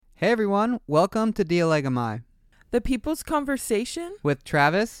Hey everyone, welcome to Dialegomai The People's Conversation with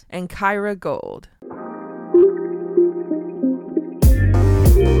Travis and Kyra Gold.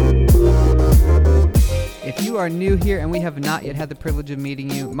 If you are new here and we have not yet had the privilege of meeting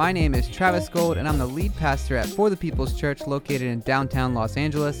you, my name is Travis Gold and I'm the lead pastor at For the People's Church located in downtown Los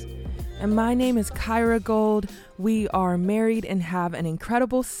Angeles. And my name is Kyra Gold. We are married and have an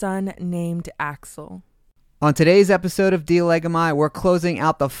incredible son named Axel. On today's episode of Dialegomai, we're closing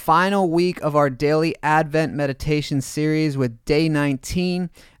out the final week of our daily Advent meditation series with day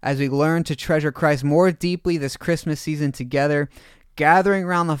 19 as we learn to treasure Christ more deeply this Christmas season together, gathering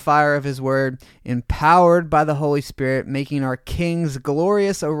around the fire of His Word, empowered by the Holy Spirit, making our King's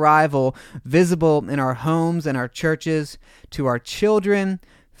glorious arrival visible in our homes and our churches, to our children,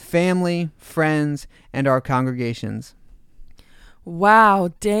 family, friends, and our congregations.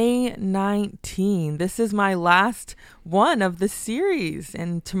 Wow, day 19. This is my last one of the series,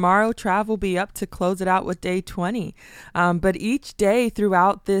 and tomorrow Trav will be up to close it out with day 20. But each day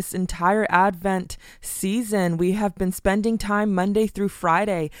throughout this entire Advent season, we have been spending time Monday through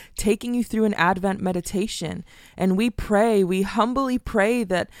Friday, taking you through an Advent meditation. And we humbly pray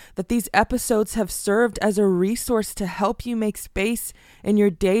that these episodes have served as a resource to help you make space in your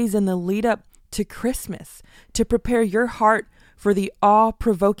days in the lead up to Christmas, to prepare your heart for the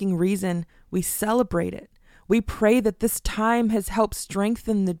awe-provoking reason we celebrate it. We pray that this time has helped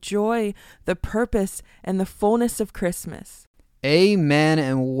strengthen the joy, the purpose, and the fullness of Christmas. Amen,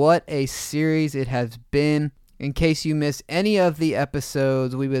 and what a series it has been. In case you missed any of the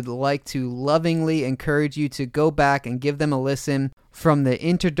episodes, we would like to lovingly encourage you to go back and give them a listen from the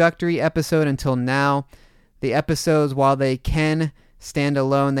introductory episode until now. The episodes, while they can stand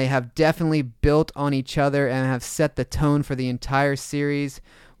alone, they have definitely built on each other and have set the tone for the entire series,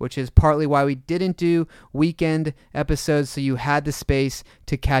 which is partly why we didn't do weekend episodes, so you had the space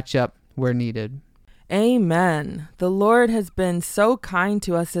to catch up where needed. Amen. The Lord has been so kind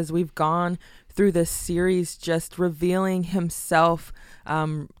to us as we've gone through this series, just revealing Himself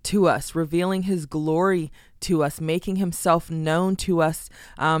to us, revealing His glory to us, making Himself known to us,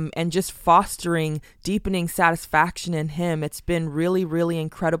 and just fostering, deepening satisfaction in Him. It's been really, really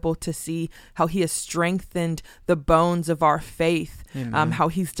incredible to see how He has strengthened the bones of our faith, how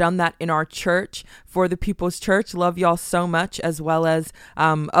He's done that in our church, For the People's Church. Love y'all so much, as well as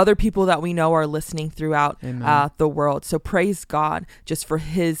other people that we know are listening throughout the world. So praise God just for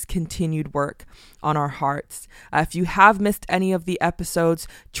His continued work on our hearts. If you have missed any of the episodes,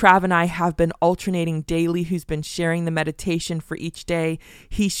 Trav and I have been alternating daily who's been sharing the meditation for each day.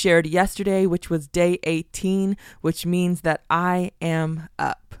 He shared yesterday, which was day 18, which means that I am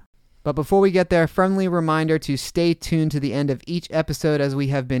up. But before we get there, a friendly reminder to stay tuned to the end of each episode, as we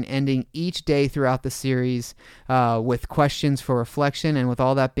have been ending each day throughout the series with questions for reflection. And with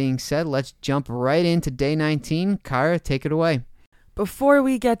all that being said, let's jump right into day 19. Kyra, take it away. Before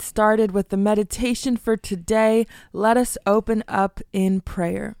we get started with the meditation for today, let us open up in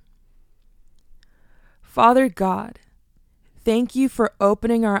prayer. Father God, thank you for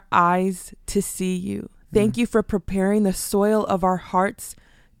opening our eyes to see you. Thank you for preparing the soil of our hearts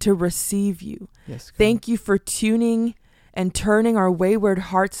to receive you. Yes, God. Thank you for tuning and turning our wayward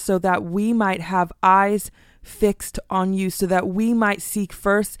hearts so that we might have eyes fixed on you, so that we might seek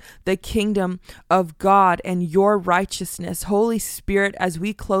first the kingdom of God and your righteousness. Holy Spirit, as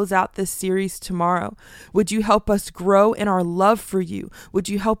we close out this series tomorrow, would you help us grow in our love for you? Would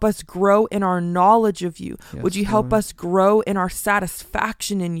you help us grow in our knowledge of you? Yes, would you help us grow in our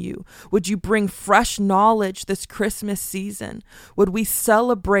satisfaction in you? Would you bring fresh knowledge this Christmas season? Would we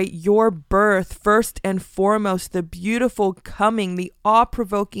celebrate your birth first and foremost, the beautiful coming, the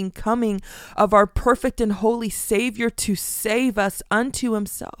awe-provoking coming of our perfect and holy Savior to save us unto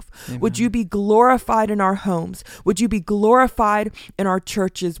Himself? Amen. Would you be glorified in our homes? Would you be glorified in our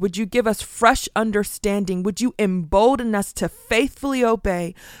churches? Would you give us fresh understanding? Would you embolden us to faithfully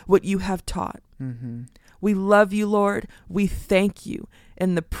obey what you have taught? We love you, Lord. We thank you.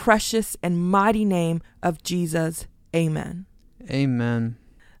 In the precious and mighty name of Jesus, amen. Amen.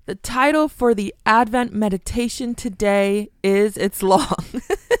 The title for the Advent meditation today is, it's long.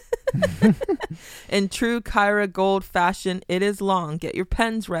 In true Kyra Gold fashion, it is long. Get your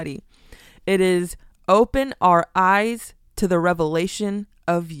pens ready. It is Open Our Eyes to the Revelation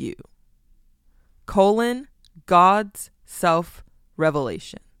of You, God's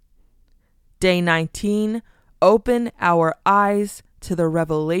Self-Revelation. Day 19, Open Our Eyes to the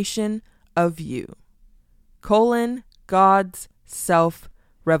Revelation of You, God's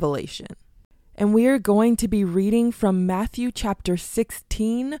Self-Revelation. And we are going to be reading from Matthew chapter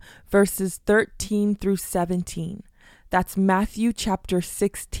 16, verses 13 through 17. That's Matthew chapter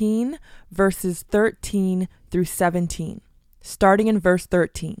 16, verses 13 through 17, starting in verse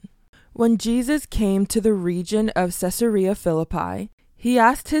 13. When Jesus came to the region of Caesarea Philippi, he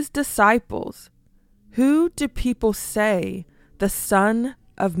asked his disciples, "Who do people say the Son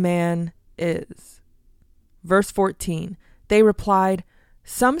of Man is?" Verse 14, they replied,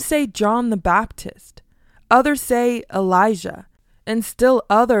 "Some say John the Baptist, others say Elijah, and still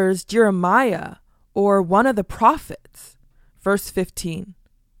others Jeremiah or one of the prophets." Verse 15,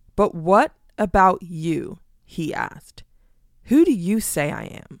 "But what about you?" he asked. "Who do you say I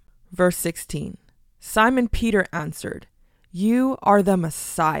am?" Verse 16, Simon Peter answered, "You are the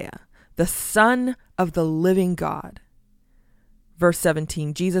Messiah, the Son of the living God." Verse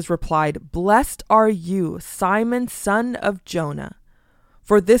 17, Jesus replied, "Blessed are you, Simon, son of Jonah,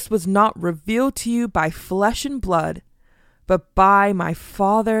 for this was not revealed to you by flesh and blood, but by my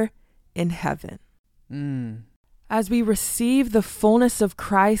Father in heaven." As we receive the fullness of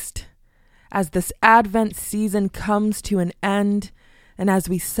Christ, as this Advent season comes to an end, and as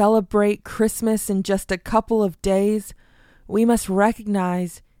we celebrate Christmas in just a couple of days, we must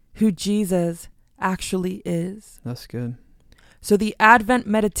recognize who Jesus actually is. That's good. So the Advent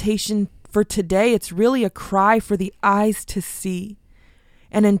meditation for today, it's really a cry for the eyes to see,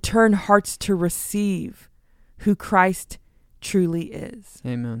 and in turn hearts to receive who Christ truly is.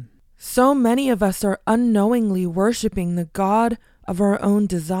 Amen. So many of us are unknowingly worshiping the God of our own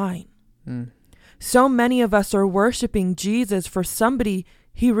design. So many of us are worshiping Jesus for somebody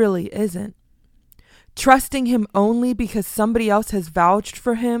he really isn't, trusting him only because somebody else has vouched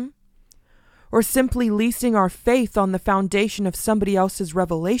for him, or simply leasing our faith on the foundation of somebody else's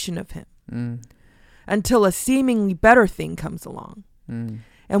revelation of him, until a seemingly better thing comes along.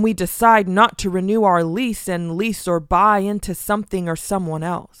 And we decide not to renew our lease and lease or buy into something or someone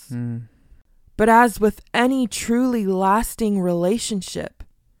else. But as with any truly lasting relationship,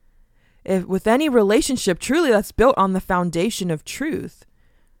 with any relationship truly that's built on the foundation of truth,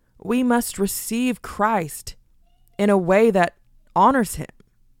 we must receive Christ in a way that honors him.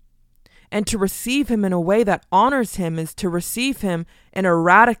 And to receive him in a way that honors him is to receive him in a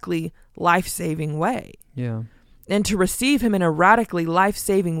radically life-saving way. Yeah. And to receive him in a radically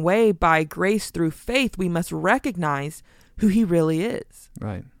life-saving way by grace through faith, we must recognize who he really is.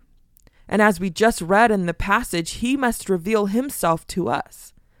 Right. And as we just read in the passage, he must reveal himself to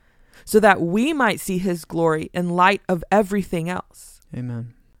us so that we might see his glory in light of everything else.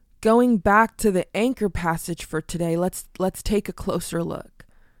 Amen. Going back to the anchor passage for today, let's take a closer look.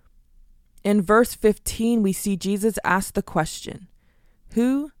 In verse 15, we see Jesus ask the question,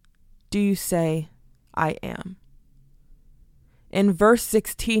 "Who do you say I am?" In verse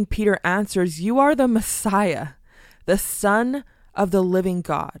 16, Peter answers, "You are the Messiah, the Son of the living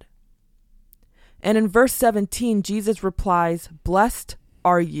God." And in verse 17, Jesus replies, "Blessed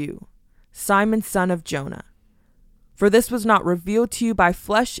are you, Simon, son of Jonah, for this was not revealed to you by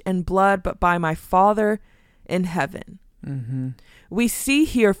flesh and blood, but by my Father in heaven." We see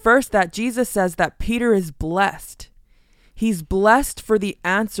here first that Jesus says that Peter is blessed. He's blessed for the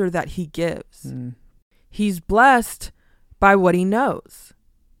answer that he gives. He's blessed by what he knows.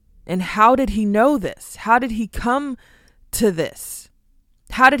 And how did he know this? How did he come to this?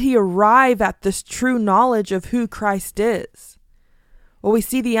 How did he arrive at this true knowledge of who Christ is? Well, we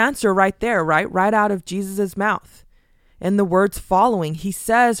see the answer right there, right out of Jesus' mouth. In the words following, he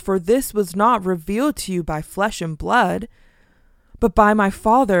says, "For this was not revealed to you by flesh and blood, but by my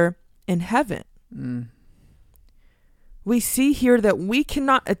Father in heaven." We see here that we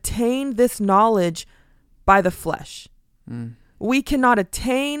cannot attain this knowledge by the flesh. We cannot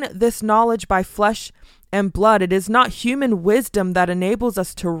attain this knowledge by flesh and blood. It is not human wisdom that enables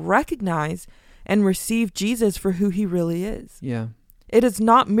us to recognize and receive Jesus for who he really is. Yeah. It is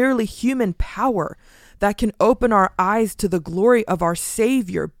not merely human power that can open our eyes to the glory of our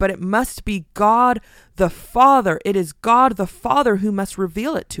Savior, but it must be God the Father. It is God the Father who must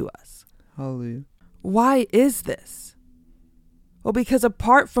reveal it to us. Hallelujah. Why is this? Well, because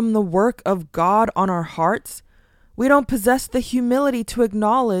apart from the work of God on our hearts, we don't possess the humility to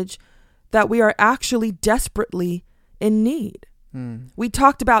acknowledge that we are actually desperately in need. We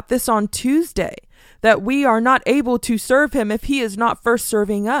talked about this on Tuesday, that we are not able to serve him if he is not first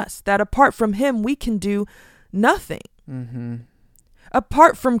serving us, that apart from him, we can do nothing.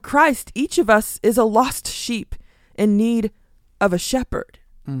 Apart from Christ, each of us is a lost sheep in need of a shepherd.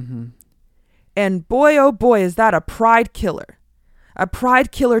 And boy, oh boy, is that a pride killer. A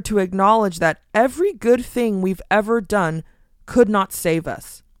pride killer to acknowledge that every good thing we've ever done could not save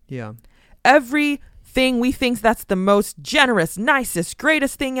us. Yeah. Everything we think that's the most generous, nicest,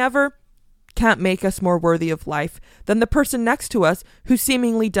 greatest thing ever can't make us more worthy of life than the person next to us who's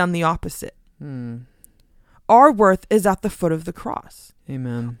seemingly done the opposite. Our worth is at the foot of the cross.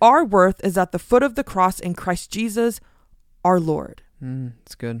 Amen. Our worth is at the foot of the cross in Christ Jesus, our Lord.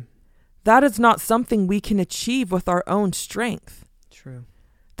 It's good. That is not something we can achieve with our own strength. True.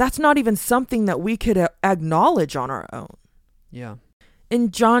 That's not even something that we could acknowledge on our own. Yeah. In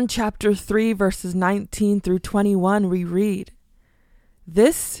John chapter 3, verses 19 through 21, we read,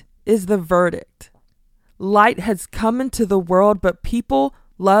 "This is the verdict. Light has come into the world, but people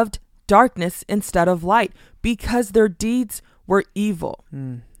loved darkness instead of light because their deeds were evil.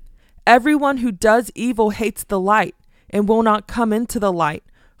 Everyone who does evil hates the light and will not come into the light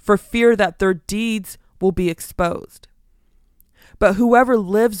for fear that their deeds will be exposed. But whoever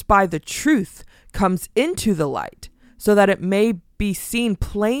lives by the truth comes into the light so that it may be seen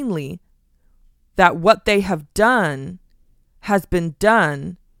plainly that what they have done has been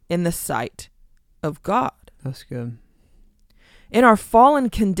done in the sight of God." That's good. In our fallen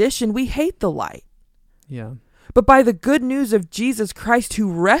condition, we hate the light. Yeah. But by the good news of Jesus Christ,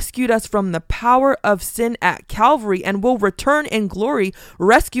 who rescued us from the power of sin at Calvary and will return in glory,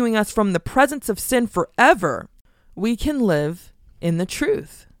 rescuing us from the presence of sin forever, we can live in the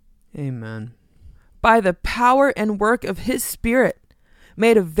truth. Amen. By the power and work of his Spirit,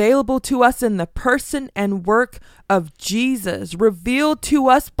 made available to us in the person and work of Jesus, revealed to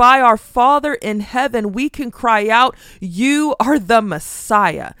us by our Father in heaven, we can cry out, "You are the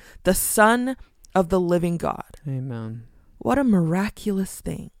Messiah, the Son of the living God." Amen. What a miraculous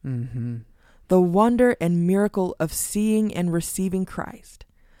thing. Mm-hmm. The wonder and miracle of seeing and receiving Christ,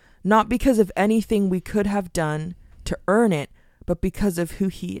 not because of anything we could have done to earn it, but because of who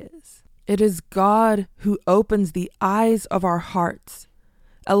he is. It is God who opens the eyes of our hearts,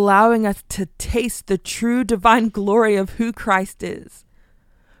 allowing us to taste the true divine glory of who Christ is.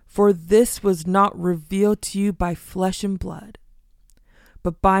 For this was not revealed to you by flesh and blood,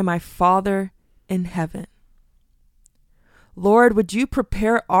 but by my Father in heaven. Lord, would you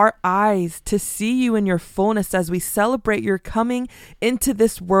prepare our eyes to see you in your fullness as we celebrate your coming into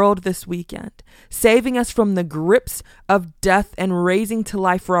this world this weekend, saving us from the grips of death and raising to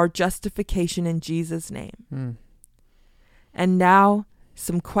life for our justification in Jesus' name. And now,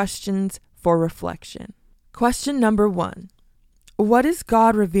 some questions for reflection. Question number 1. What is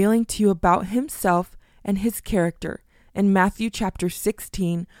God revealing to you about himself and his character in Matthew chapter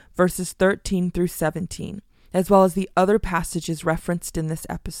 16, verses 13 through 17, as well as the other passages referenced in this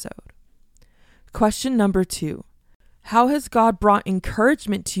episode? Question number 2. How has God brought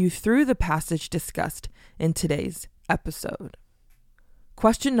encouragement to you through the passage discussed in today's episode?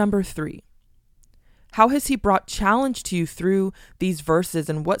 Question number 3. How has he brought challenge to you through these verses,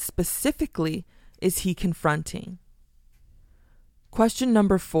 and what specifically is he confronting? Question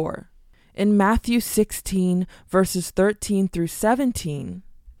number 4. In Matthew 16, verses 13 through 17,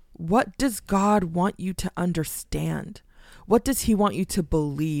 what does God want you to understand? What does he want you to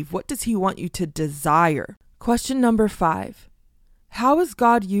believe? What does he want you to desire? Question number 5. How is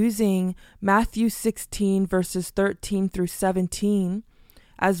God using Matthew 16, verses 13 through 17,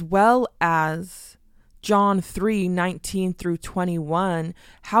 as well as John 3, 19 through 21,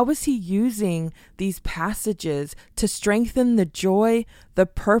 how is he using these passages to strengthen the joy, the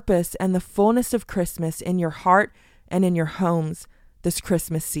purpose, and the fullness of Christmas in your heart and in your homes this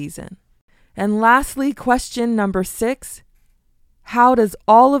Christmas season? And lastly, question number 6, how does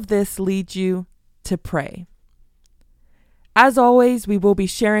all of this lead you to pray? As always, we will be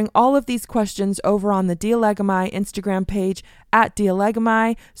sharing all of these questions over on the Dialegami Instagram page at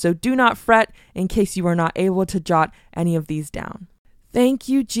Dialegami, so do not fret in case you are not able to jot any of these down. Thank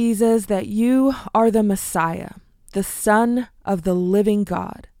you, Jesus, that you are the Messiah, the Son of the living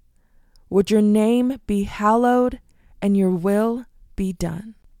God. Would your name be hallowed and your will be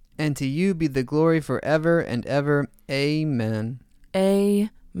done. And to you be the glory forever and ever. Amen.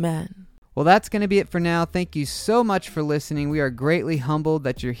 Amen. Well, that's going to be it for now. Thank you so much for listening. We are greatly humbled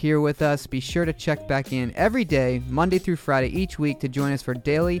that you're here with us. Be sure to check back in every day, Monday through Friday each week, to join us for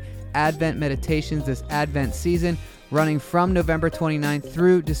daily Advent meditations this Advent season, running from November 29th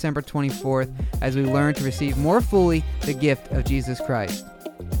through December 24th, as we learn to receive more fully the gift of Jesus Christ.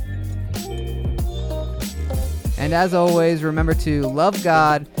 And as always, remember to love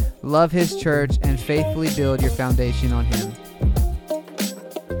God, love His church, and faithfully build your foundation on Him.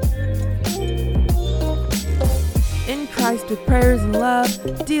 In Christ, with prayers and love,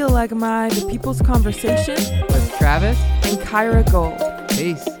 Dialegami, the People's Conversation, With Travis and Kyra Gold.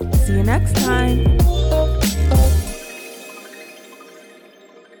 Peace. See you next time.